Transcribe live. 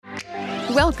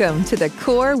Welcome to the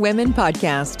Core Women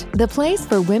Podcast, the place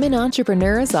for women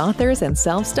entrepreneurs, authors, and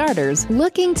self-starters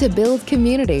looking to build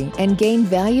community and gain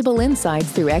valuable insights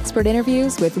through expert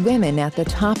interviews with women at the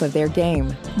top of their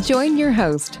game. Join your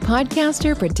host,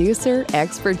 podcaster, producer,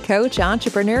 expert coach,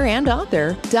 entrepreneur, and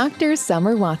author, Dr.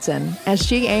 Summer Watson, as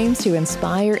she aims to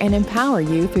inspire and empower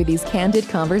you through these candid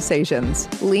conversations.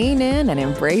 Lean in and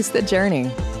embrace the journey.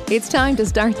 It's time to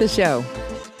start the show.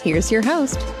 Here's your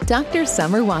host, Dr.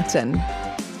 Summer Watson.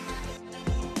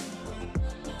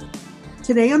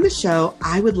 Today on the show,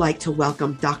 I would like to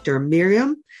welcome Dr.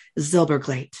 Miriam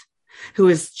Zylberglait, who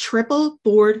is triple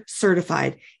board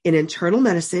certified in internal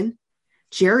medicine,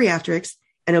 geriatrics,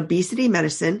 and obesity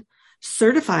medicine,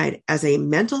 certified as a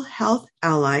mental health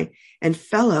ally and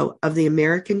fellow of the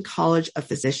American College of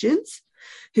Physicians,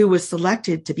 who was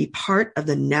selected to be part of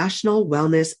the National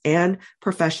Wellness and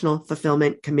Professional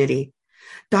Fulfillment Committee.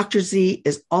 Dr. Z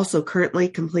is also currently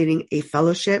completing a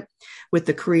fellowship with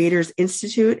the Creators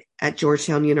Institute at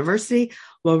Georgetown University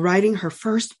while writing her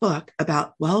first book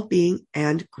about well-being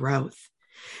and growth.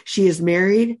 She is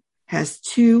married, has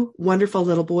 2 wonderful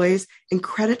little boys, and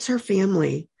credits her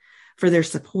family for their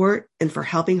support and for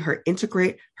helping her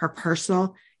integrate her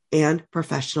personal and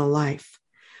professional life.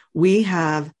 We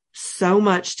have so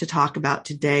much to talk about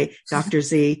today, Dr.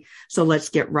 Z. So let's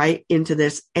get right into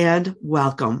this and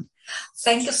welcome.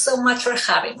 Thank you so much for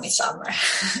having me, Summer.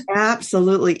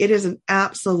 Absolutely. It is an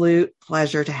absolute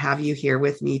pleasure to have you here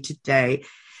with me today.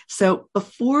 So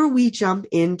before we jump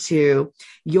into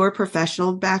your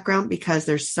professional background, because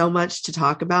there's so much to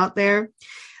talk about there,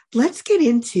 let's get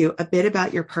into a bit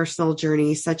about your personal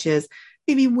journey, such as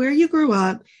maybe where you grew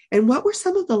up and what were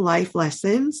some of the life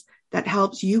lessons that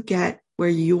helped you get where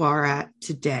you are at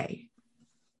today.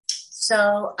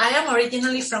 So I am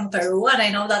originally from Peru, and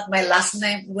I know that my last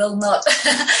name will not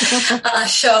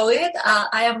show it.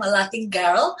 I am a Latin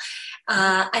girl.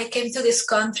 I came to this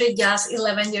country just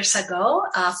 11 years ago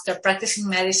after practicing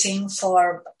medicine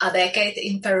for a decade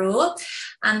in Peru.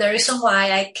 And the reason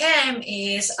why I came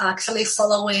is actually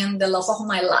following the love of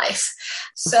my life.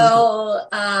 So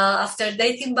after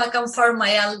dating back and forth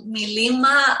Miami,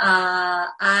 Lima,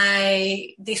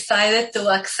 I decided to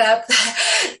accept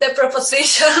the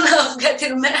proposition of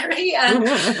getting married, and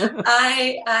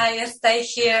I stayed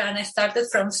here and I started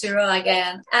from zero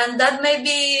again. And that may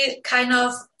be kind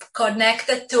of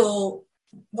connected to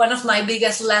one of my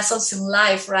biggest lessons in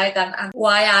life, right? And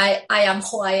why I am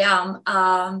who I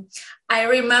am. I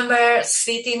remember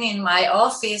sitting in my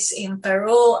office in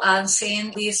Peru and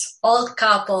seeing this old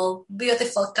couple,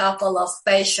 beautiful couple of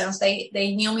patients. They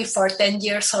knew me for 10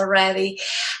 years already,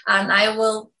 and I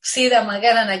will see them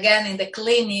again and again in the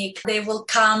clinic. They will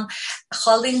come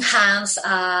holding hands,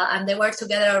 and they were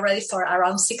together already for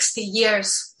around 60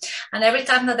 years. And every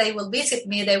time that they will visit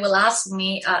me, they will ask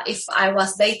me if I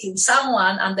was dating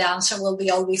someone, and the answer will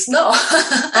be always no.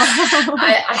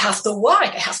 I have to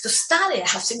work, I have to study, I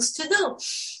have things to do.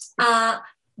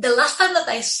 The last time that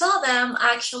I saw them,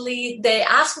 actually, they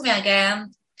asked me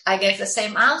again. I gave the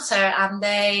same answer, and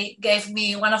they gave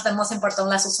me one of the most important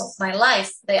lessons of my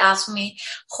life. They asked me,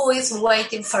 who is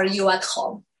waiting for you at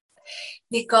home?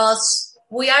 Because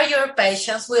we are your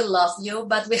patients, we love you,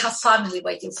 but we have family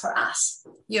waiting for us.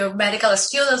 Your medical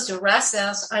students, your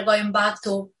residents are going back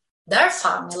to their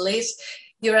families.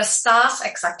 Your staff,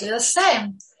 exactly the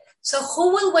same. So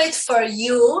who will wait for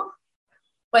you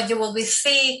when you will be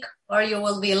sick, or you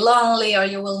will be lonely, or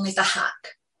you will need a hug?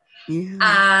 Yeah.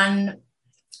 And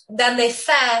then they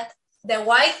said, the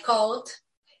white coat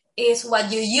is what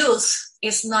you use,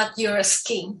 it's not your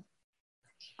skin.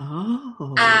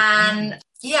 Oh. And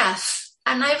yes.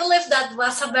 And I believe that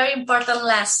was a very important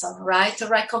lesson, right? To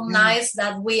recognize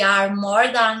that we are more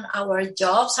than our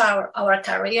jobs, our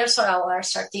careers, or our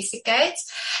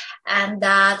certificates, and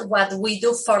that what we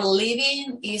do for a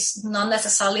living is not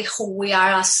necessarily who we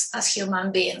are as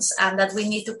human beings, and that we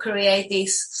need to create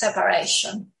this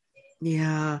separation.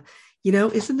 Yeah. You know,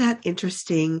 isn't that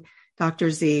interesting, Dr.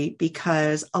 Z?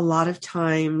 Because a lot of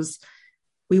times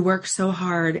we work so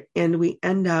hard and we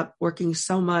end up working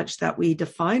so much that we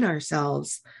define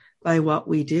ourselves by what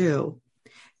we do.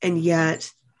 And yet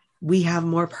we have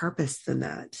more purpose than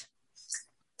that.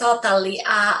 Totally.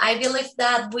 I believe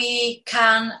that we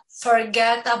can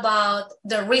forget about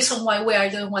the reason why we are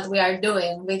doing what we are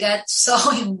doing. We get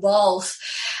so involved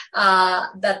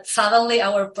that suddenly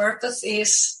our purpose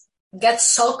gets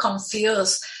so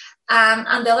confused.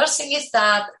 And the other thing is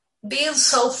that being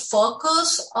so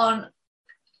focused on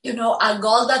a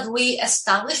goal that we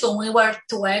established when we were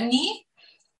 20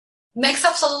 makes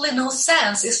absolutely no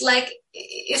sense. It's like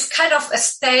it's kind of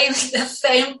staying in the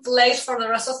same place for the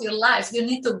rest of your life. You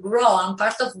need to grow. And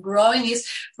part of growing is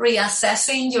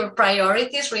reassessing your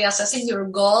priorities, reassessing your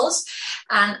goals,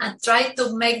 and try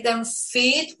to make them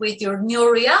fit with your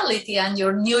new reality and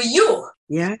your new you.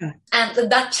 Yeah. And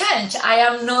that change. I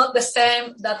am not the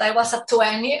same that I was at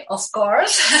 20, of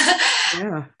course.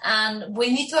 Yeah. And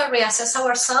we need to reassess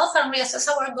ourselves and reassess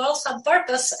our goals and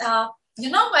purpose. I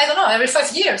don't know, every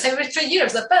 5 years, every 3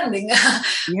 years, depending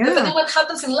what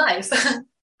happens in life.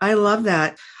 I love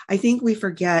that. I think we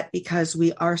forget because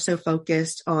we are so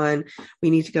focused on, we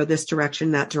need to go this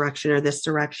direction, that direction, or this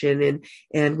direction.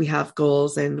 And we have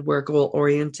goals and we're goal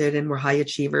oriented and we're high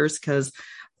achievers, because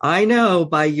I know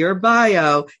by your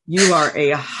bio, you are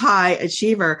a high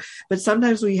achiever, but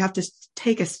sometimes we have to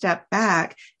take a step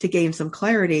back to gain some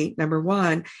clarity, number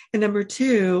one. And number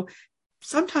two,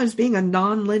 sometimes being a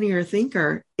non-linear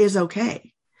thinker is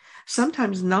okay.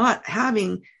 Sometimes not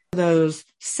having those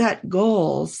set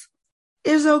goals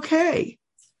is okay,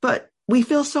 but we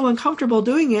feel so uncomfortable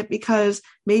doing it because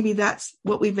maybe that's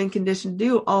what we've been conditioned to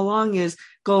do all along is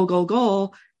goal, goal,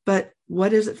 goal. But what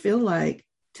does it feel like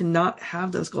to not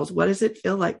have those goals? What does it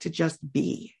feel like to just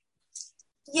be?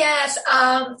 Yes,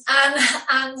 and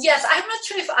yes, I'm not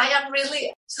sure if I am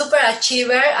really super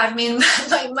achiever. I mean,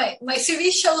 my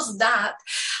CV shows that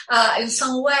in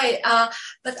some way,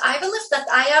 but I believe that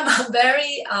I am a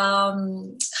very,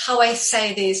 how I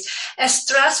say this, a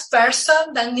stressed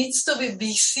person that needs to be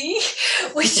busy,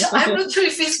 which I'm not sure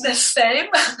if it's the same.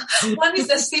 One is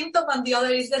the symptom and the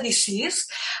other is the disease.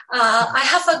 I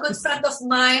have a good friend of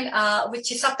mine,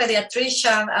 which is a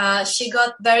pediatrician. She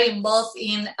got very involved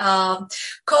in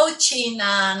coaching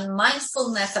and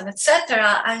mindfulness and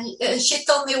etc. And she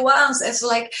told me once, it's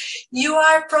like, you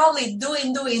are probably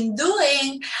doing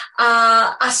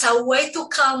as a way to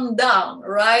calm down,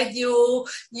 right? You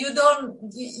don't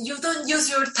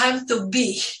use your time to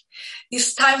be.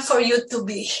 It's time for you to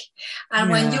be.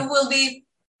 And when you will be,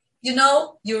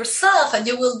 yourself, and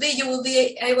you will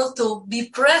be able to be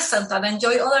present and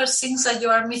enjoy other things that you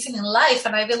are missing in life.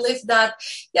 And I believe that,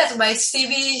 yes, my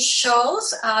CV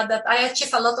shows that I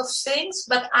achieve a lot of things,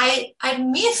 but I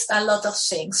missed a lot of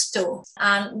things too.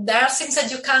 And there are things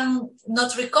that you can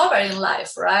not recover in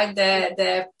life, right?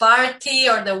 The party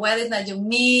or the wedding that you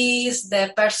miss,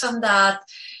 the person that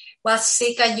was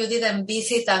sick and you didn't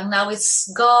visit and now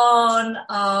it's gone,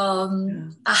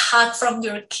 a hug from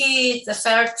your kids, the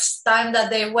first time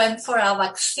that they went for a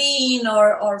vaccine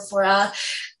or for a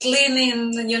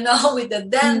cleaning, with the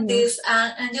dentist,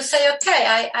 and you say,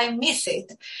 okay, I miss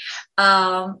it.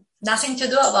 Nothing to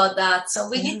do about that. So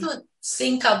we need to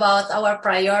think about our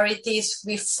priorities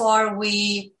before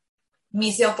we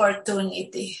miss the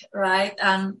opportunity, right?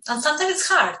 And sometimes it's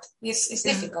hard. It's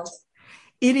difficult.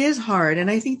 It is hard. And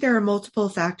I think there are multiple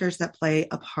factors that play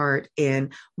a part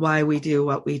in why we do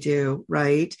what we do,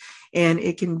 right? And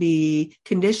it can be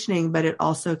conditioning, but it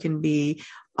also can be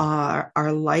our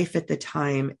life at the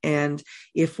time. And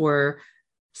if we're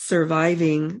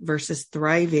surviving versus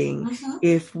thriving,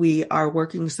 if we are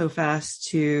working so fast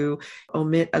to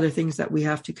omit other things that we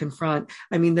have to confront.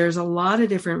 I mean, there's a lot of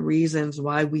different reasons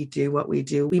why we do what we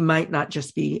do. We might not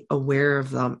just be aware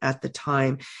of them at the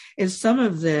time. And some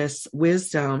of this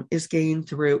wisdom is gained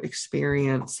through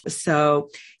experience. So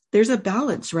there's a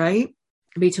balance, right?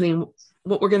 Between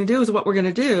what we're going to do is what we're going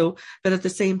to do. But at the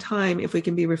same time, if we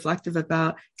can be reflective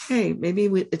about, hey, maybe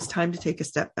it's time to take a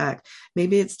step back.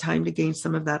 Maybe it's time to gain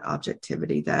some of that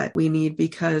objectivity that we need,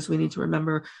 because we need to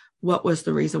remember what was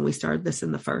the reason we started this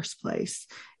in the first place.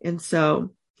 And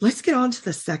so let's get on to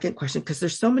the second question, because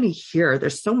there's so many here.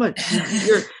 There's so much.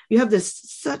 You have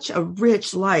such a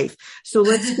rich life. So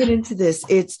let's get into this.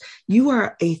 You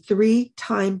are a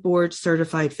 3-time board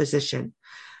certified physician.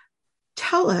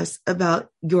 Tell us about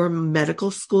your medical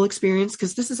school experience,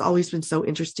 because this has always been so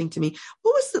interesting to me.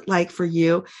 What was it like for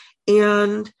you?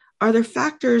 And are there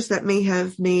factors that may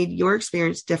have made your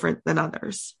experience different than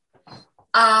others?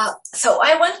 So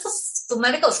I went to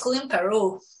medical school in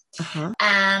Peru.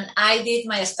 And I did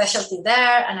my specialty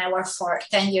there, and I worked for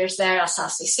 10 years there as a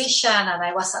physician, and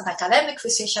I was an academic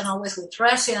physician, always with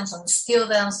residents and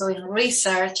students doing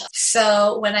research.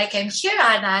 So when I came here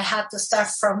and I had to start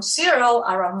from zero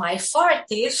around my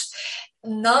 40s,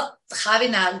 not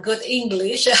having a good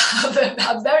English,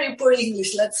 a very poor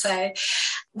English, let's say,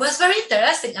 was very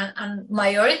interesting. And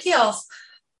majority of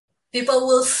people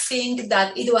will think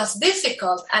that it was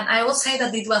difficult, and I will say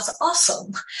that it was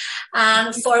awesome.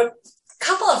 And for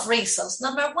couple of reasons.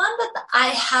 Number one, that I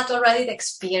had already the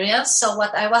experience. So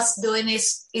what I was doing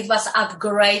is it was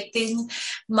upgrading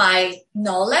my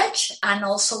knowledge and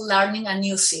also learning a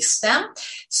new system.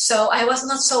 So I was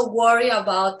not so worried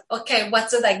about, okay,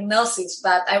 what's the diagnosis?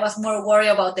 But I was more worried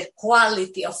about the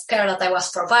quality of care that I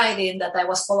was providing, that I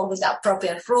was following the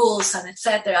appropriate rules and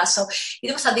etc. So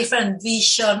it was a different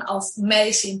vision of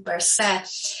medicine per se.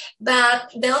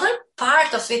 But the other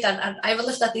part of it, and I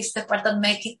believe that is the part that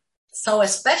makes it so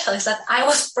special, is that I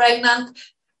was pregnant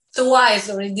twice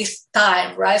during this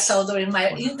time, right? So during my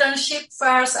internship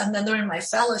first and then during my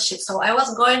fellowship. So I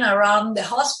was going around the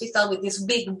hospital with this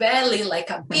big belly, like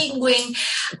a penguin,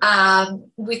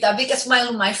 with a big smile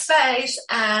on my face.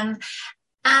 And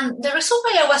the reason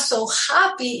why I was so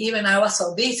happy, even I was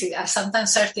so busy,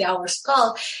 sometimes 30 hours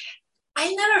call,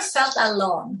 I never felt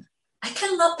alone. I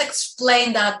cannot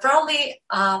explain that. Probably,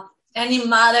 any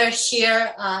mother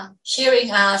here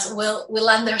hearing us will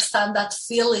understand that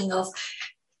feeling of,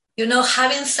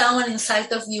 having someone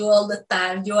inside of you all the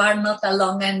time. You are not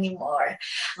alone anymore.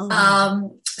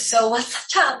 So it was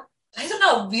such a,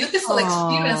 beautiful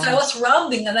experience. I was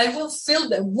rounding and I will feel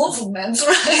the movements,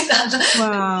 right? And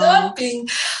jumping.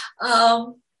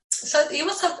 So it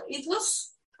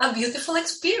was a beautiful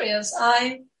experience.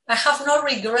 I have no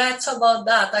regrets about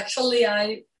that. Actually,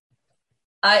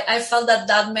 I felt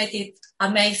that made it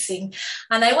amazing.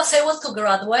 And I was able to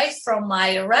graduate from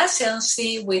my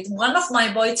residency with one of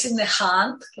my boys in the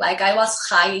hand, like I was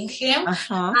hugging him,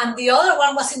 and the other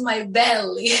one was in my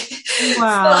belly.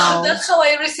 Wow. So that's how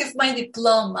I received my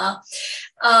diploma.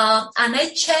 And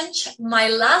I changed my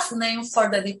last name for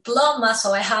the diploma,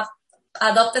 so I have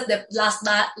adopted the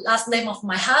last name of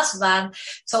my husband.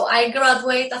 So I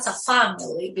graduate as a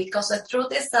family, because the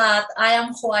truth is that I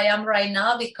am who I am right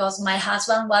now because my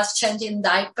husband was changing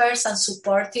diapers and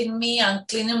supporting me and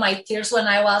cleaning my tears when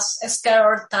I was scared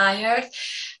or tired,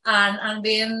 and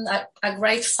being a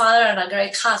great father and a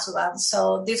great husband.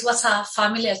 So this was a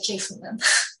family achievement.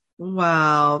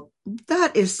 Wow.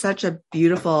 That is such a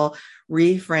beautiful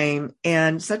reframe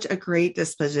and such a great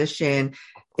disposition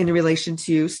in relation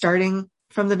to starting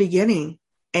from the beginning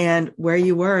and where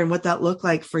you were and what that looked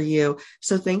like for you.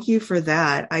 So thank you for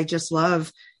that. I just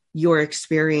love your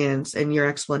experience and your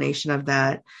explanation of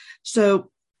that. So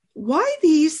why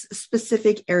these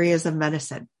specific areas of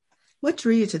medicine? What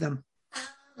drew you to them?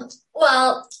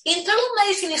 Well, internal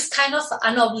medicine is kind of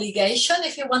an obligation,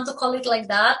 if you want to call it like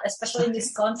that, especially in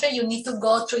this country. You need to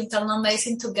go through internal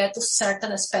medicine to get to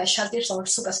certain specialties or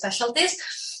super specialties.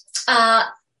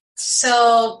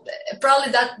 So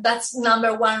probably that's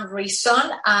number one reason.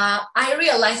 I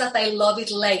realized that I love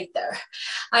it later.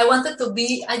 I wanted to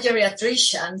be a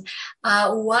geriatrician.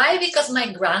 Why? Because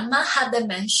my grandma had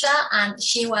dementia and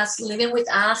she was living with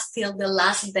us till the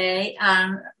last day.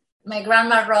 And my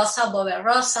grandma Rosa, Bobby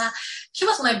Rosa, she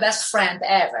was my best friend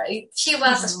ever. She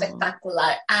was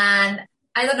spectacular. And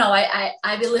I don't know,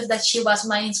 I believe that she was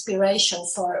my inspiration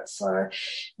for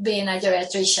being a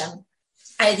geriatrician.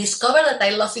 I discovered that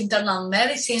I love internal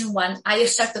medicine when I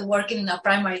started working in a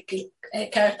primary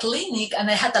care clinic,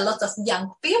 and I had a lot of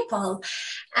young people.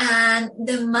 And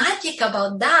the magic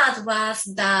about that was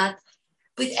that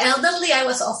with elderly, I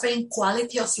was offering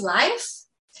quality of life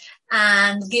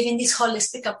and giving this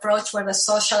holistic approach where the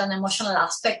social and emotional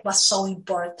aspect was so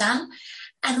important.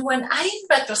 And when I,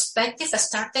 in retrospective,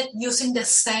 started using the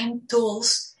same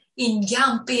tools in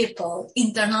young people,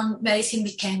 internal medicine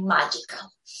became magical.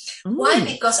 Why?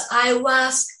 Because I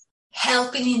was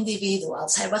helping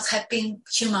individuals. I was helping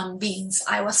human beings.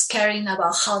 I was caring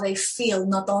about how they feel,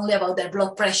 not only about their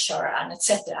blood pressure and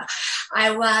etc.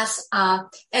 I was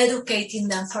educating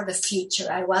them for the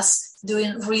future. I was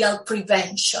doing real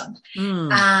prevention.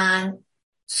 And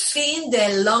seeing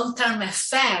the long-term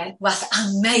effect was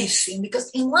amazing,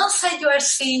 because in one side you are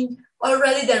seeing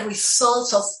already the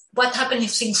results of what happens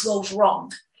if things go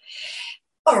wrong.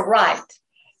 All right.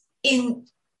 In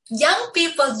young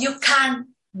people, you can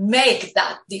make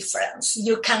that difference.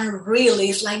 You can really,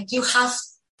 it's like you have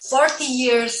 40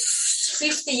 years,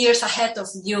 50 years ahead of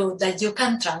you that you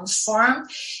can transform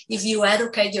if you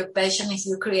educate your patient, if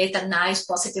you create a nice,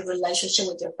 positive relationship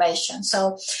with your patient.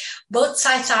 So both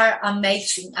sides are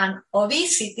amazing. And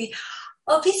obesity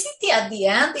at the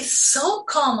end is so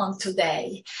common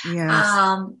today.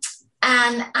 Yes.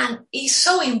 And it's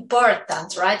so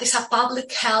important, right? It's a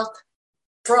public health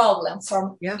problem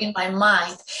in my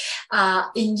mind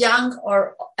in young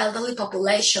or elderly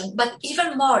population. But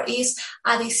even more is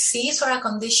a disease or a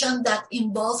condition that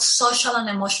involves social and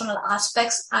emotional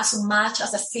aspects as much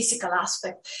as the physical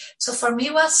aspect. So for me,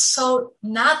 it was so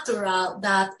natural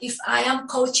that if I am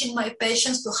coaching my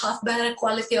patients to have better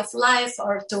quality of life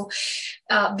or to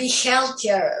be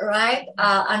healthier, right,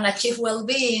 and achieve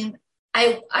well-being,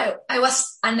 I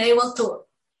was unable to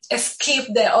skip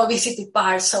the obesity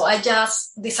part. So I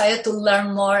just decided to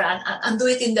learn more and do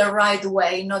it in the right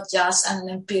way, not just an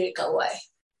empirical way.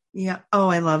 Yeah. Oh,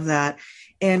 I love that.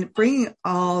 And bringing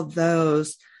all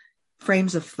those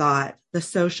frames of thought, the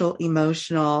social,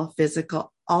 emotional,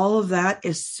 physical, all of that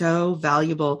is so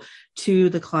valuable to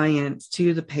the client,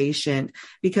 to the patient,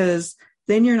 because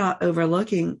then you're not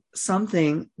overlooking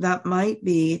something that might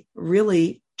be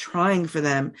really trying for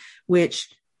them, which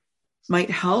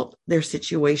might help their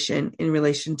situation in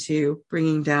relation to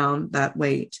bringing down that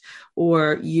weight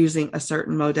or using a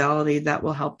certain modality that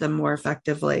will help them more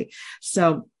effectively.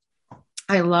 So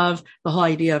I love the whole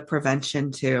idea of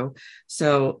prevention too.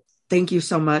 So thank you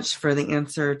so much for the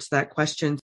answer to that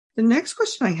question. The next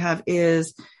question I have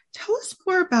is, tell us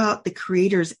more about the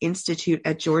Creators Institute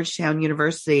at Georgetown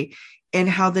University and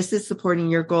how this is supporting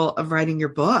your goal of writing your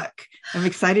book. I'm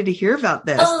excited to hear about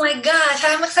this. Oh my gosh,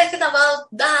 I'm excited about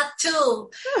that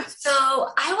too. So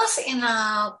I was in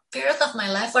a period of my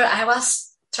life where I was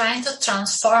trying to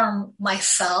transform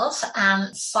myself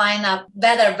and find a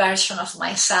better version of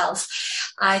myself.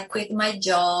 I quit my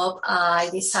job. I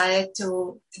decided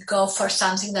to go for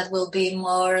something that will be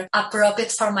more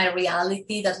appropriate for my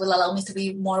reality, that will allow me to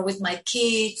be more with my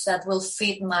kids, that will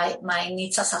fit my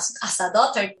needs as a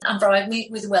daughter and provide me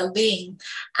with well-being.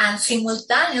 And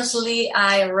simultaneously,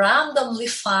 I randomly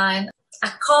find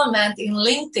a comment in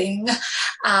LinkedIn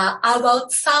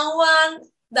about someone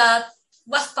that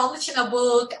was publishing a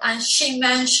book, and she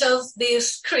mentions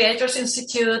this Creators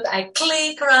Institute. I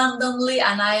click randomly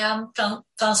and I am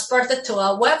transported to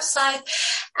a website,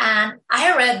 and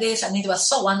I read this and it was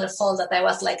so wonderful that I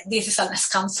was like, this is a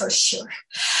scam for sure.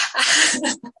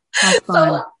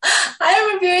 So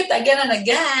I reviewed it again and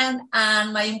again,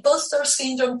 and my imposter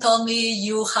syndrome told me,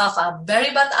 you have a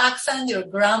very bad accent, your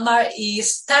grammar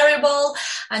is terrible,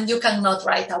 and you cannot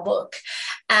write a book.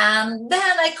 And then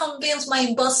I convinced my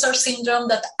imposter syndrome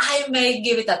that I may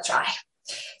give it a try.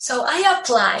 So I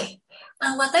applied,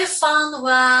 and what I found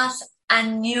was a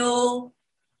new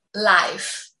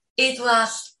life. It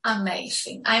was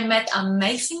amazing. I met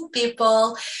amazing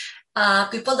people,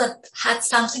 people that had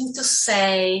something to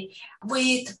say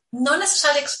with not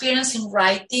necessarily experience in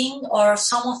writing, or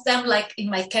some of them, like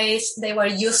in my case, they were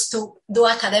used to do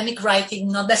academic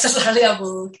writing, not necessarily a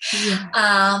book.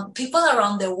 Yeah. People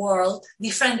around the world,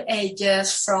 different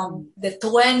ages, from the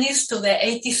 20s to the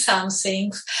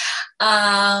 80-somethings.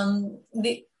 And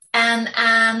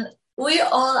we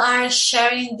all are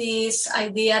sharing this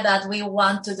idea that we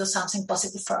want to do something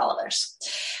positive for others.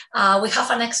 We have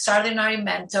an extraordinary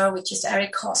mentor, which is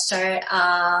Eric Hoster,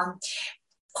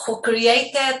 who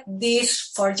created this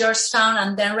for Georgetown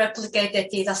and then replicated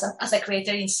it as a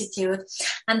Creator Institute.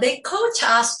 And they coach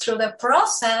us through the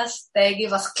process. They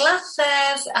give us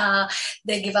classes,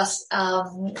 they give us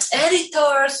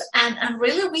editors, and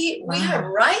really we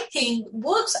are writing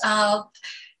books out,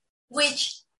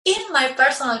 which in my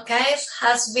personal case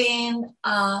has been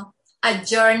a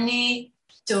journey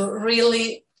to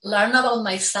really learn about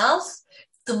myself,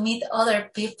 to meet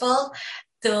other people,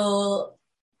 to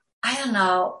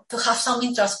have some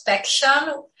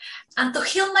introspection and to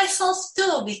heal myself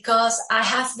too, because I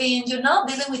have been,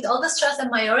 dealing with all the stress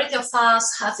that majority of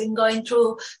us have been going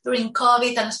through during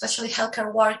COVID, and especially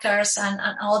healthcare workers and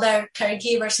other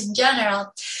caregivers in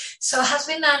general. So it has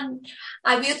been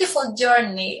a beautiful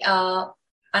journey.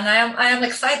 And I am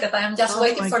excited. I am just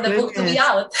waiting for the book to be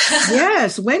out.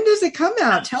 Yes. When does it come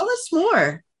out? Tell us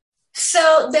more.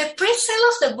 So the pre-sale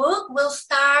of the book will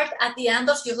start at the end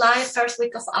of July, first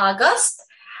week of August,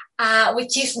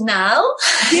 which is now.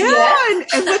 Yeah.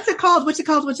 And what's it called?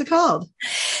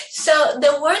 So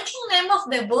the working name of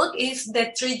the book is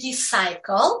The 3G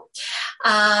Cycle,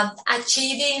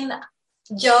 Achieving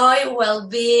Joy,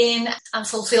 Well-being, and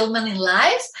Fulfillment in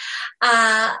Life.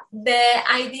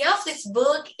 The idea of this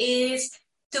book is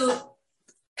to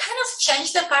kind of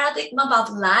change the paradigm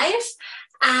about life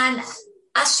and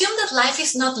assume that life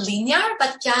is not linear,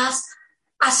 but just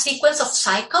a sequence of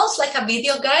cycles, like a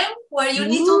video game where you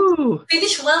need to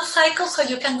finish one cycle so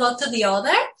you can go to the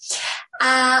other.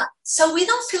 So we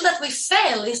don't feel that we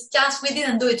fail. It's just we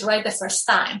didn't do it right the first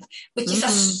time, which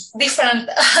is a different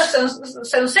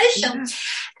sensation.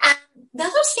 And the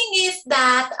other thing is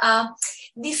that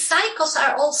these cycles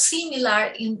are all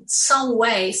similar in some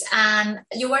ways. And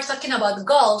you were talking about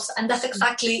goals, and that's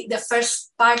exactly the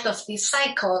first part of this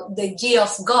cycle, the G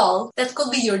of goal. That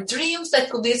could be your dreams. That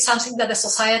could be something that the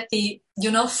society,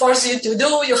 force you to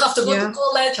do. You have to go to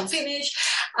college and finish,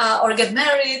 or get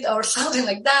married or something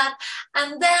like that.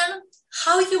 And then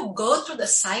how you go through the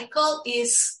cycle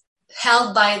is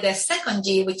held by the second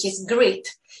G, which is grit.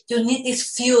 You need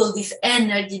this fuel, this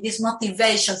energy, this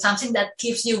motivation, something that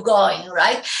keeps you going,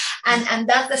 right? And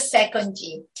that's the second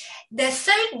G. The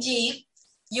third G,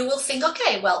 you will think,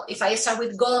 okay, well, if I start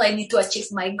with goal, I need to achieve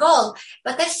my goal.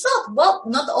 But I thought, well,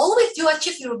 not always you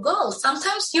achieve your goal.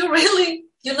 Sometimes you really,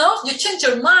 you change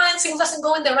your mind, things doesn't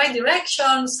go in the right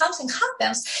direction, something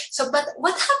happens. So, but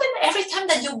what happened every time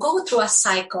that you go through a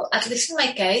cycle, at least in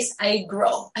my case, I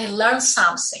grow. I learn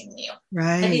something new.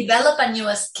 Right. I develop a new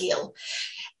skill.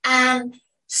 And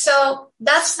so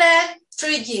that's the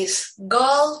 3 G's: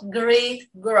 goal, grit,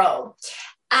 grow.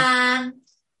 And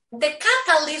the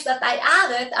catalysts that I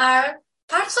added are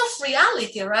parts of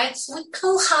reality, right? So we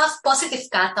could have positive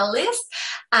catalysts,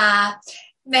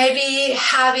 maybe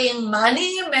having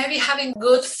money, maybe having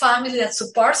good family that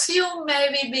supports you,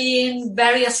 maybe being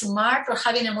very smart or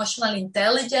having emotional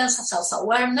intelligence and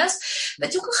self-awareness.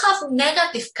 But you could have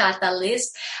negative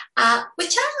catalysts,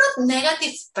 which are not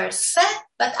negative per se,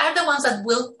 but are the ones that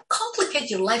will complicate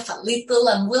your life a little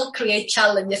and will create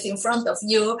challenges in front of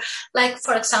you. Like,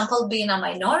 for example, being a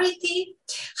minority,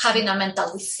 having a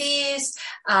mental disease,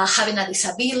 having a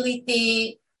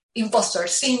disability, imposter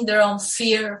syndrome,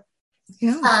 fear.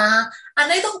 Yeah.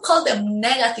 And I don't call them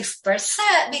negative per se,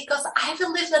 because I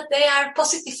believe that they are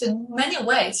positive in many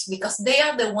ways, because they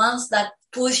are the ones that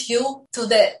push you to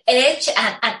the edge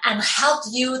and help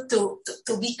you to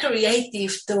be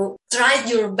creative, to try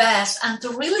your best and to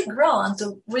really grow and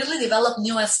to really develop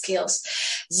new skills.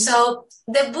 Mm-hmm. So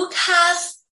the book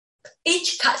has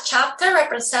each chapter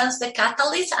represents the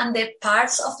catalyst and the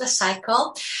parts of the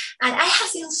cycle. And I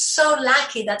have been so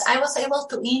lucky that I was able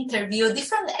to interview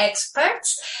different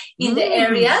experts in the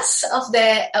areas of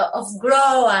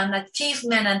growth and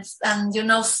achievement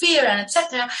and fear and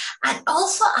etc. And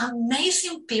also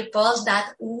amazing people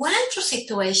that went through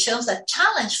situations that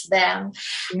challenged them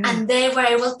and they were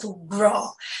able to grow.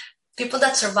 People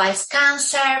that survived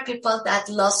cancer, people that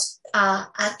lost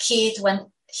a kid when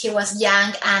he was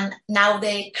young and now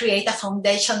they create a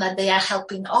foundation that they are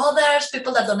helping others,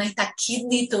 people that donate a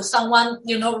kidney to someone,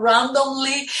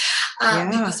 randomly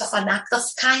because of an act of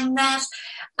kindness.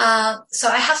 So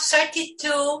I have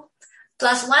 32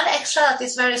 plus one extra that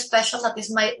is very special. That is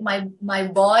my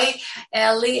boy,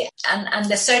 Ellie. And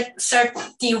the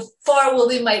 34 will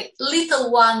be my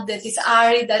little one, that is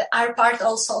Ari, that are part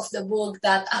also of the book,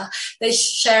 that they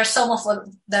share some of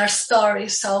their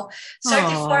stories. So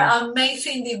 34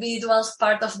 amazing individuals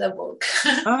part of the book.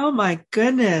 Oh my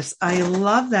goodness. I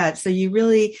love that. So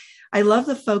I love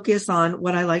the focus on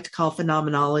what I like to call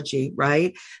phenomenology,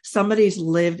 right? Somebody's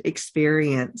lived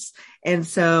experience. And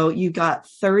so you got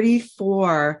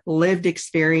 34 lived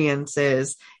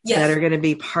experiences that are going to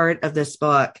be part of this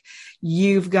book.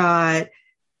 You've got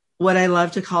what I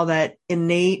love to call that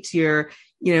innate, you're,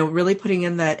 really putting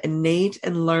in that innate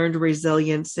and learned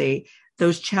resiliency,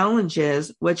 those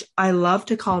challenges, which I love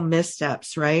to call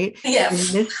missteps, right?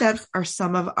 Yes. And missteps are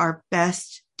some of our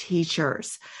best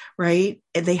teachers, right?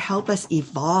 And they help us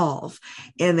evolve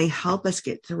and they help us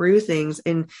get through things.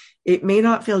 And it may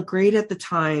not feel great at the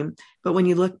time, but when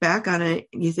you look back on it,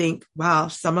 you think, wow,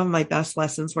 some of my best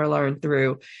lessons were learned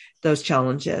through those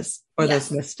challenges or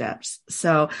those missteps.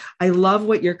 So I love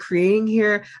what you're creating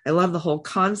here. I love the whole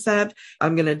concept.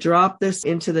 I'm going to drop this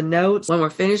into the notes when we're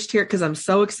finished here, because I'm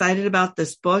so excited about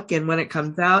this book. And when it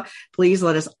comes out, please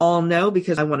let us all know,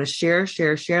 because I want to share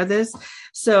this.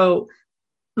 So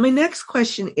my next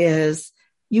question is,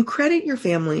 you credit your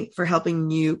family for helping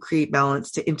you create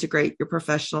balance to integrate your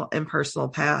professional and personal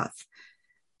path.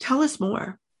 Tell us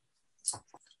more.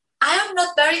 I am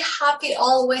not very happy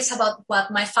always about what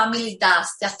my family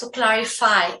does, just to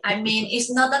clarify. I mean,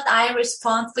 it's not that I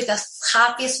respond with a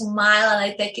happy smile and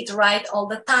I take it right all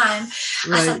the time.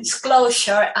 Right. As a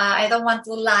disclosure, I don't want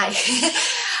to lie.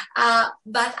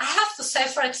 But I have to say,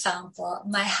 for example,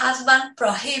 my husband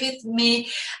prohibited me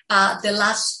the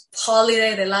last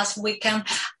holiday, the last weekend,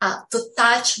 to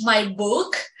touch my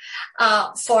book.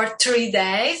 For 3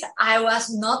 days, I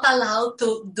was not allowed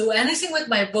to do anything with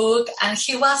my book, and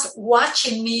he was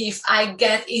watching me if I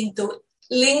get into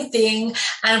LinkedIn,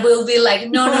 and will be like,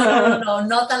 no,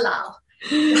 not allowed.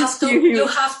 You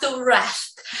have to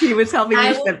rest. He was helping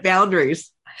you set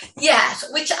boundaries. Yes,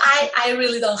 which I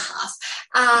really don't have.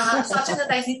 Something that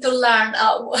I need to learn,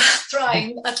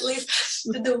 trying at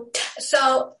least to do.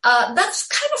 So that's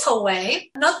kind of a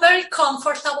way, not very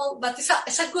comfortable, but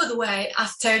it's a good way.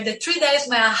 After the 3 days,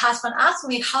 my husband asked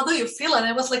me, how do you feel? And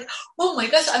I was like, oh my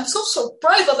gosh, I'm so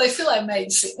surprised, but I feel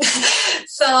amazing.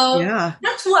 So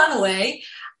that's one way.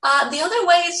 The other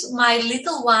way is my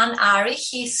little one, Ari,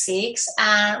 he's 6.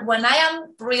 And when I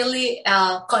am really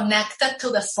connected to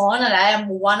the phone and I am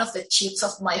one of the chips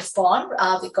of my phone,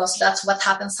 because that's what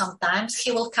happens sometimes,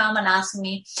 he will come and ask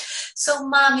me, so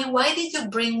mommy, why did you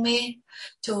bring me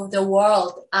to the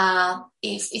world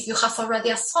if you have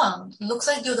already a phone? Looks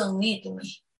like you don't need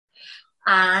me.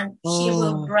 And he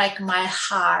will break my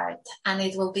heart. And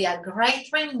it will be a great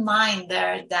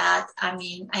reminder that, I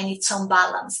need some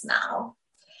balance now.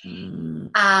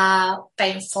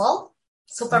 Painful,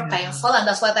 super painful, and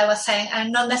that's what I was saying. I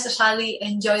not necessarily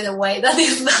enjoy the way that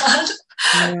it's done,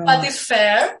 but it's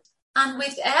fair. And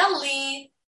with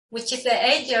Ellie, which is the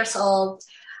 8 years old,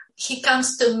 he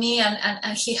comes to me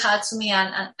and he hugs me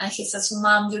and he says,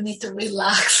 Mom, you need to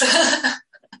relax.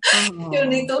 You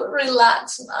need to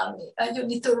relax, Mommy, and you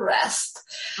need to rest.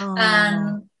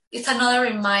 And it's another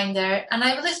reminder. And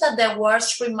I believe that the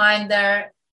worst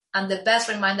reminder and the best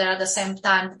reminder at the same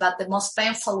time, but the most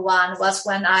painful one, was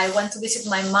when I went to visit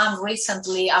my mom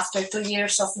recently after 2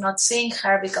 years of not seeing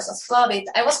her because of COVID.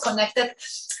 I was connected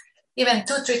even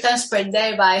 2-3 times per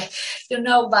day by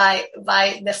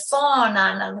the phone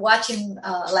and watching,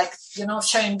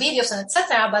 sharing videos and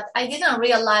etc. But I didn't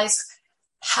realize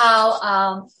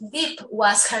how deep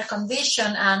was her condition.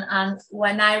 And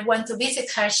when I went to visit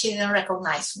her, she didn't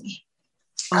recognize me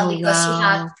because she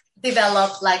had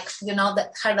developed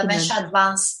her dementia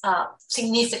advanced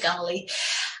significantly.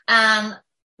 And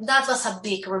that was a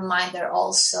big reminder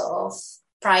also of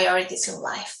priorities in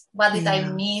life. What did I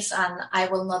miss? And I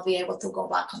will not be able to go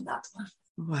back on that one.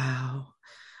 Wow.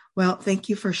 Well, thank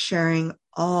you for sharing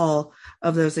all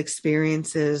of those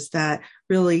experiences that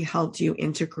really helped you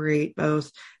integrate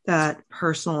both that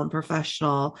personal and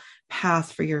professional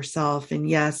path for yourself. And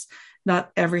yes,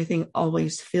 not everything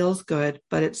always feels good,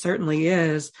 but it certainly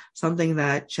is something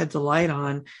that sheds a light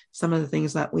on some of the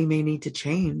things that we may need to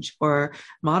change or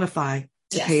modify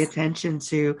to pay attention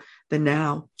to the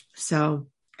now. So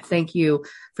thank you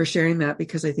for sharing that,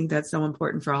 because I think that's so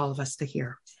important for all of us to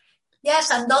hear. Yes,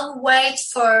 and don't wait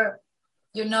for,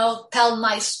 tell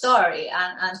my story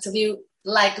and to be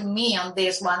like me on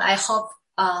this one. I hope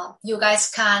you guys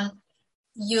can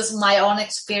use my own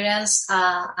experience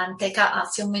and take a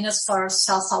few minutes for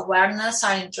self-awareness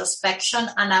or introspection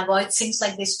and avoid things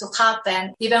like this to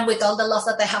happen. Even with all the love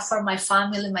that I have for my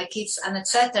family, my kids, and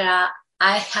etc.,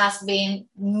 I have been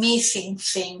missing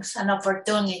things and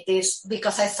opportunities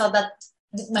because I thought that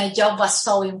my job was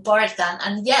so important.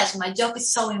 And yes, my job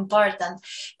is so important,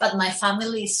 but my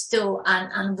family is too.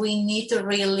 And we need to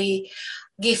really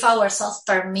give ourselves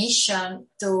permission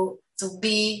to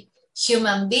be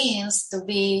human beings, to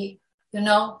be,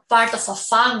 part of a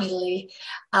family,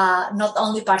 not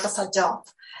only part of a job.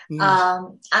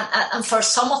 And for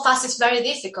some of us, it's very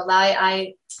difficult.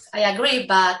 I agree,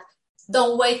 but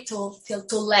don't wait till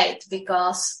too late,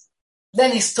 because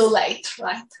then it's too late,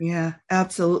 right? Yeah,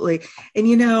 absolutely.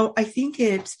 And, I think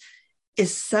it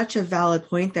is such a valid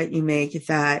point that you make,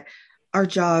 that our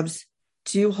jobs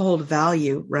do hold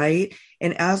value, right?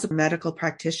 And as a medical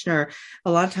practitioner,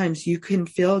 a lot of times you can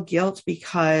feel guilt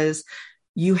because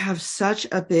you have such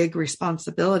a big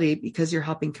responsibility because you're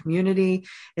helping community.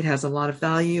 It has a lot of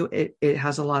value. It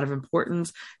has a lot of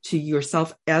importance to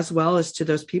yourself as well as to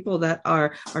those people that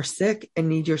are sick and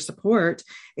need your support.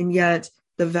 And yet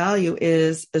the value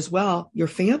is as well your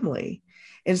family.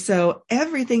 And so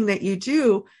everything that you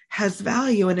do has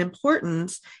value and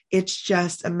importance. It's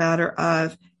just a matter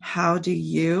of how do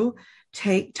you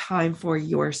take time for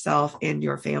yourself and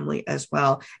your family as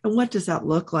well. And what does that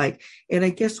look like? And I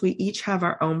guess we each have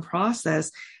our own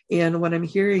process. And what I'm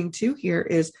hearing too here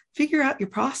is figure out your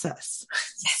process.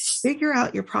 Yes. Figure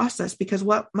out your process, because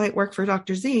what might work for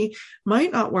Dr. Z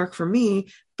might not work for me,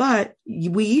 but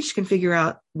we each can figure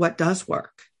out what does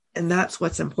work. And that's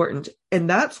what's important. And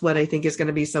that's what I think is going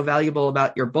to be so valuable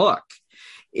about your book,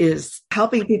 is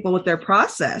helping people with their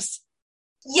process.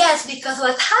 Yes, because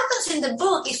what happens in the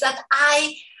book is that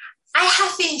I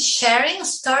have been sharing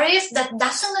stories that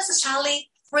doesn't necessarily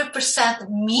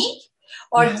represent me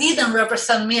or didn't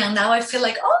represent me. And now I feel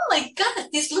like, oh my God,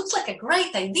 this looks like a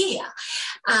great idea.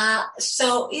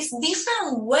 So it's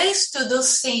different ways to do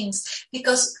things,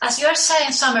 because as you're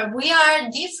saying, Summer, we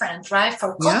are different, right?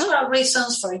 For cultural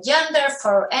reasons, for gender,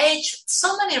 for age,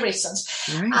 so many reasons.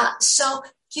 Right. So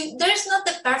there's not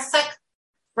the perfect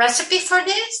recipe for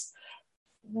this.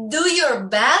 do your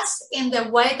best in the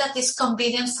way that is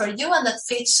convenient for you and that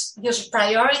fits your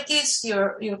priorities,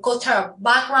 your cultural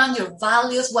background, your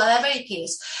values, whatever it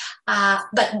is.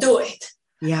 But do it.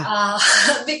 Yeah.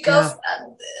 Because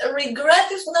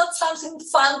regret is not something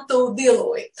fun to deal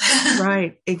with.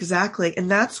 Right. Exactly. And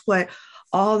that's what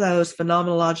all those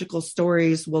phenomenological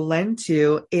stories will lend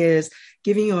to, is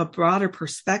giving you a broader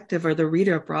perspective, or the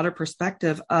reader a broader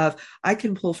perspective of, I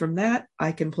can pull from that.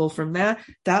 I can pull from that.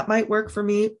 That might work for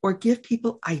me, or give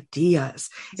people ideas.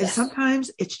 Yes. And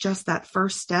sometimes it's just that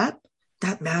first step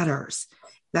that matters.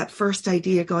 That first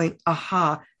idea going,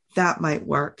 aha, that might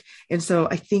work. And so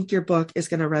I think your book is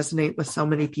going to resonate with so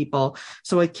many people.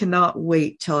 So I cannot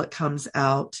wait till it comes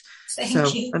out.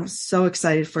 Thank you. I'm so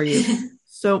excited for you.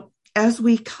 So as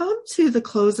we come to the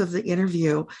close of the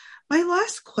interview, my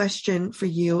last question for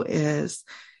you is,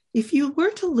 if you were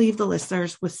to leave the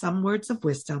listeners with some words of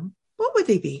wisdom, what would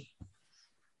they be?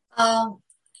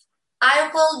 I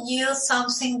will use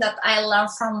something that I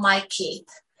learned from my kid,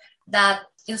 that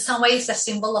in some ways is a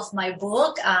symbol of my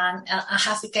book, and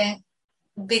has become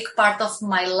a big part of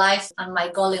my life and my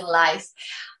goal in life.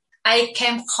 I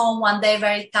came home one day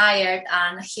very tired,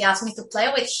 and he asked me to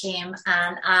play with him,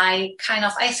 and I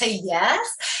say yes,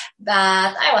 but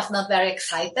I was not very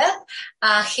excited.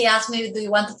 He asked me, do you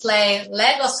want to play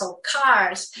Legos or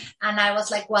cars? And I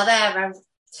was like, whatever.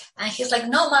 And he's like,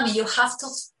 no, mommy, you have to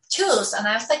choose. And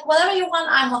I was like, whatever you want,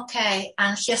 I'm okay.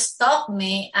 And he stopped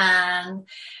me, and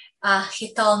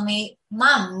he told me,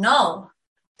 Mom, no,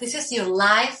 this is your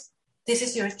life. This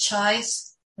is your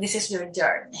choice. This is your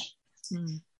journey.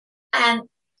 Mm. And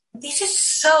this is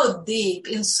so deep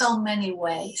in so many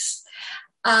ways.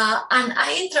 And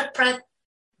I interpret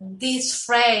this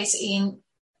phrase in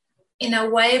a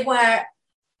way where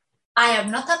I am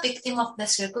not a victim of the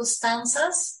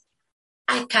circumstances.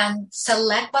 I can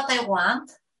select what I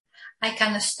want. I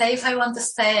can stay if I want to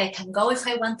stay. I can go if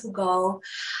I want to go.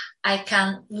 I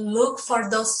can look for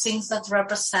those things that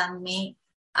represent me.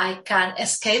 I can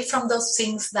escape from those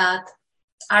things that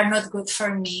are not good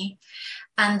for me.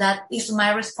 And that is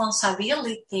my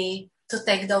responsibility to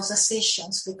take those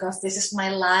decisions, because this is my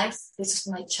life, this is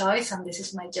my choice, and this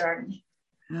is my journey.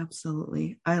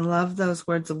 Absolutely. I love those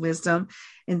words of wisdom.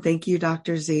 And thank you,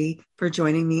 Dr. Z, for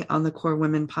joining me on the Core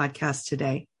Women podcast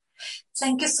today.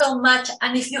 Thank you so much.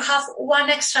 And if you have 1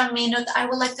 extra minute, I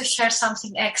would like to share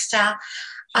something extra.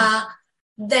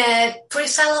 The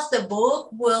pre-sale of the book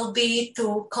will be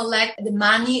to collect the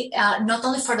money, not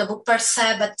only for the book per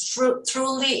se, but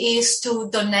truly is to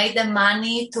donate the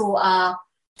money to a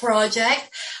project.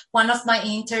 One of my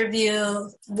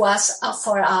interviews was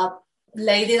for a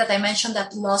lady that I mentioned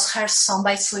that lost her son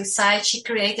by suicide. She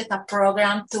created a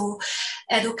program to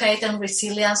educate on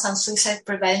resilience and suicide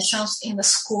preventions in the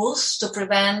schools to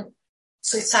prevent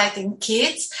suicide in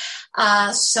kids.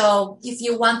 So if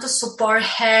you want to support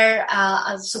her,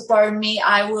 support me,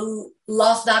 I will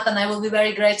love that, and I will be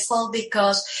very grateful,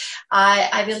 because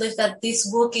I believe that this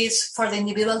book is for the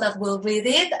individual that will read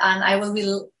it, and I will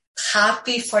be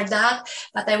happy for that,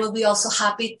 but I will be also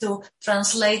happy to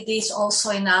translate this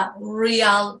also in a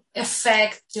real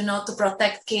effect, to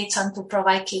protect kids and to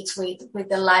provide kids with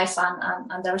the life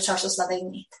and the resources that they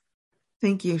need.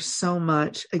 Thank you so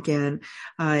much. Again,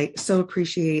 I so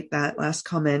appreciate that last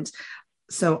comment.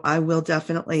 So I will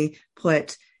definitely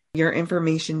put your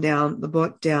information down, the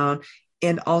book down.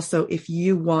 And also, if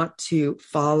you want to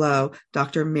follow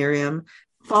Dr. Miriam,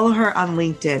 follow her on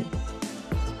LinkedIn.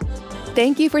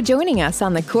 Thank you for joining us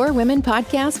on the Core Women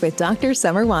podcast with Dr.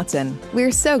 Summer Watson.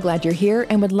 We're so glad you're here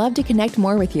and would love to connect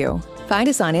more with you. Find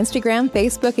us on Instagram,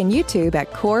 Facebook, and YouTube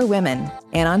at Core Women,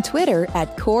 and on Twitter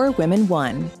at Core Women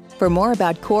 1. For more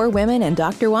about Core Women and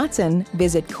Dr. Watson,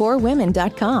 visit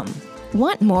corewomen.com.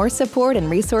 Want more support and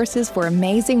resources for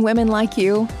amazing women like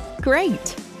you?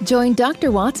 Great! Join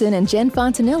Dr. Watson and Jen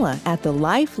Fontanilla at the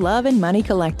Life, Love, and Money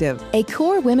Collective, a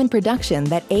Core Women production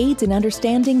that aids in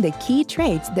understanding the key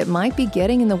traits that might be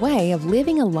getting in the way of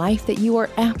living a life that you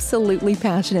are absolutely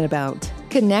passionate about.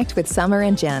 Connect with Summer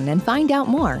and Jen and find out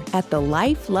more at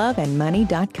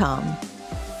thelifeloveandmoney.com.